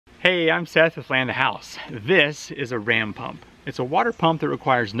Hey, I'm Seth with Land the House. This is a ram pump. It's a water pump that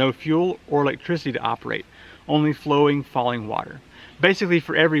requires no fuel or electricity to operate, only flowing, falling water. Basically,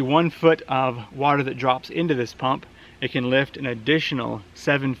 for every 1 foot of water that drops into this pump, it can lift an additional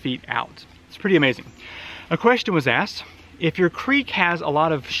 7 feet out. It's pretty amazing. A question was asked, if your creek has a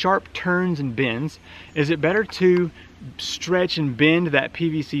lot of sharp turns and bends, is it better to stretch and bend that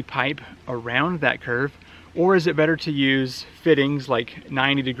PVC pipe around that curve, or is it better to use fittings like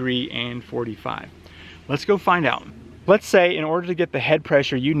 90 degree and 45? Let's go find out. Let's say in order to get the head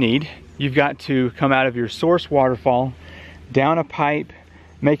pressure you need, you've got to come out of your source waterfall, down a pipe,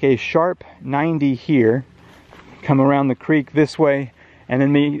 make a sharp 90 here, come around the creek this way, and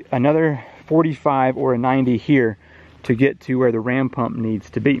then make another 45 or a 90 here to get to where the ram pump needs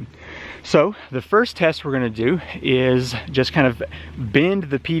to be. So the first test we're going to do is just kind of bend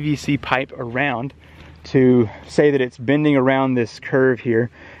the PVC pipe around to say that it's bending around this curve here,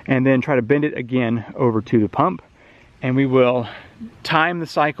 and then try to bend it again over to the pump, and we will time the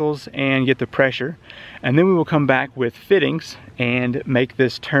cycles and get the pressure, and then we will come back with fittings and make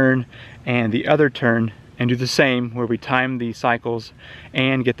this turn and the other turn and do the same where we time the cycles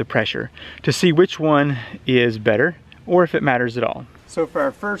and get the pressure to see which one is better or if it matters at all. So for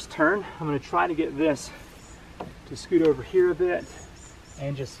our first turn, I'm going to try to get this to scoot over here a bit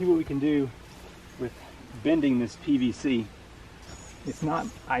and just see what we can do with bending this PVC. It's not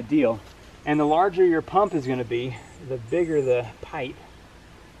ideal, and the larger your pump is going to be, the bigger the pipe,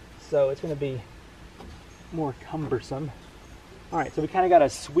 so it's going to be more cumbersome. All right, so we kind of got a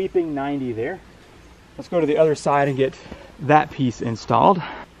sweeping 90 there. Let's go to the other side and get that piece installed.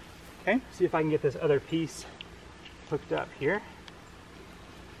 Okay, see if I can get this other piece hooked up here.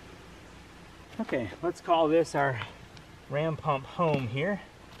 Okay, let's call this our ram pump home here.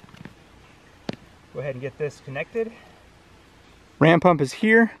 Go ahead and get this connected. Ram pump is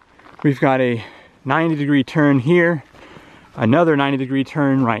here. We've got a 90 degree turn here, another 90 degree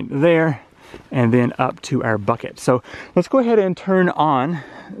turn right there, and then up to our bucket. So let's go ahead and turn on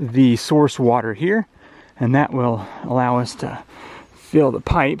the source water here, and that will allow us to fill the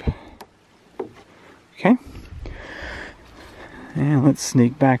pipe. Okay. And let's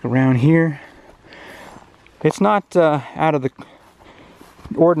sneak back around here. It's not out of the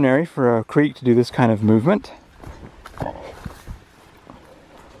ordinary for a creek to do this kind of movement.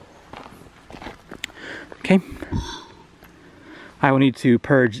 Okay. I will need to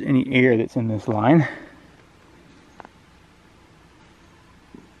purge any air that's in this line.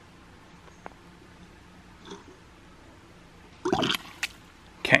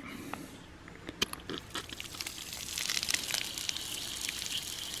 Okay.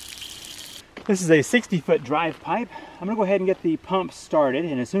 This is a 60-foot drive pipe. I'm going to go ahead and get the pump started,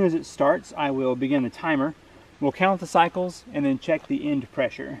 and as soon as it starts, I will begin the timer. We'll count the cycles and then check the end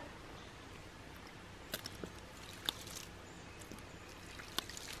pressure.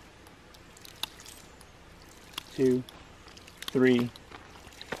 Two, 3,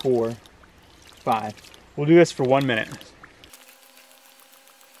 4, 5. We'll do this for 1 minute.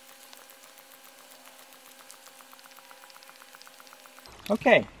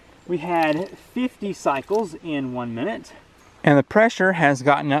 Okay. We had 50 cycles in 1 minute. And the pressure has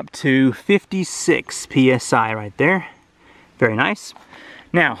gotten up to 56 PSI right there. Very nice.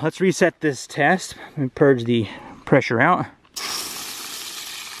 Now, let's reset this test and purge the pressure out.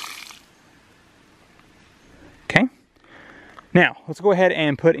 Okay. Now, let's go ahead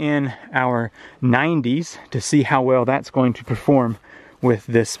and put in our 90s to see how well that's going to perform with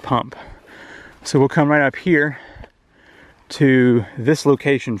this pump. So we'll come right up here to this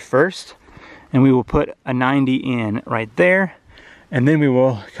location first, and we will put a 90 in right there, and then we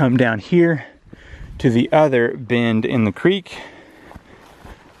will come down here to the other bend in the creek,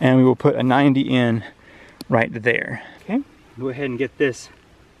 and we will put a 90 in right there. Okay, go ahead and get this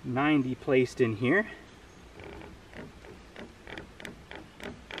 90 placed in here.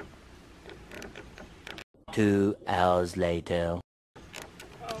 Two hours later.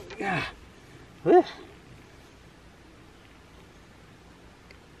 Oh yeah. Whew.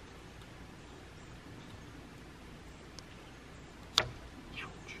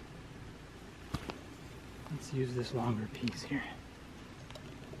 Let's use this longer piece here.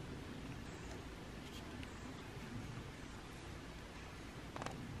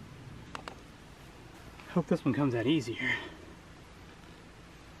 Hope this one comes out easier.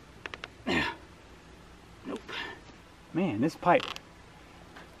 Nope. Man, this pipe.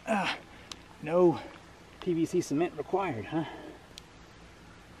 No PVC cement required, huh?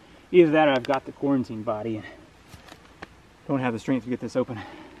 Either that or I've got the quarantine body and don't have the strength to get this open.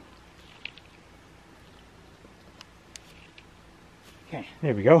 Okay,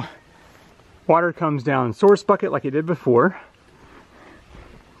 there we go. Water comes down source bucket like it did before.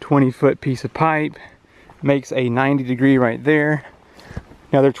 20-foot piece of pipe, makes a 90-degree right there.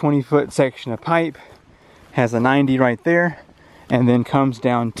 Another 20-foot section of pipe has a 90 right there, and then comes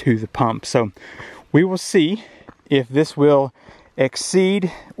down to the pump. So we will see if this will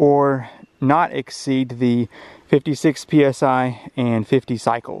exceed or not exceed the 56 psi and 50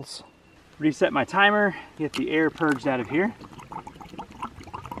 cycles. Reset my timer, get the air purged out of here.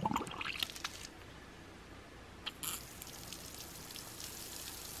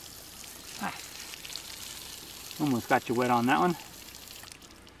 Almost got you wet on that one.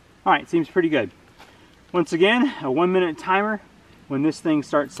 All right, seems pretty good. Once again, a 1 minute timer when this thing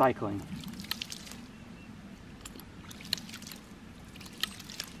starts cycling.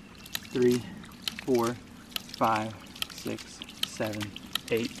 3, 4, 5, 6, 7,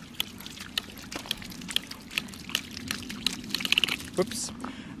 8. Whoops.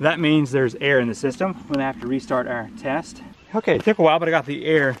 That means there's air in the system. We're gonna have to restart our test. Okay, it took a while, but I got the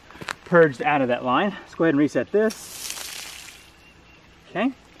air purged out of that line. Let's go ahead and reset this.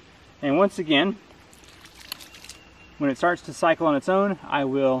 Okay, and once again, when it starts to cycle on its own, I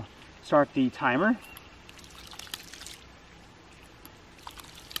will start the timer.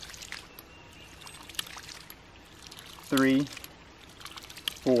 Three,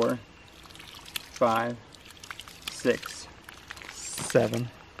 4, 5, 6, 7.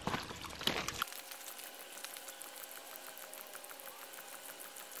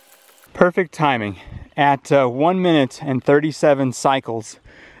 Perfect timing. At 1 minute and 37 cycles,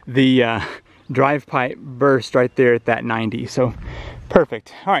 the drive pipe burst right there at that 90. So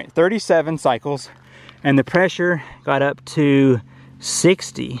perfect. All right, 37 cycles, and the pressure got up to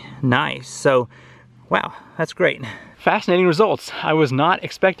 60. Nice. So wow, that's great. Fascinating results. I was not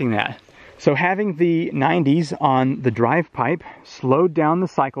expecting that. So having the 90s on the drive pipe slowed down the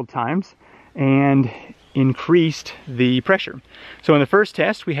cycle times and increased the pressure. So in the first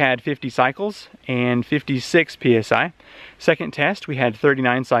test we had 50 cycles and 56 psi. Second test we had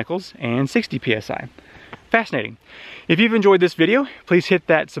 39 cycles and 60 psi. Fascinating. If you've enjoyed this video, please hit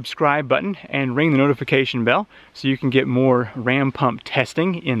that subscribe button and ring the notification bell so you can get more ram pump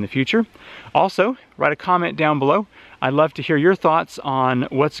testing in the future. Also, write a comment down below. I'd love to hear your thoughts on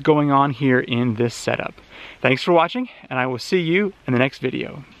what's going on here in this setup. Thanks for watching, and I will see you in the next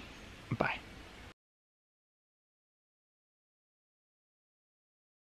video. Bye.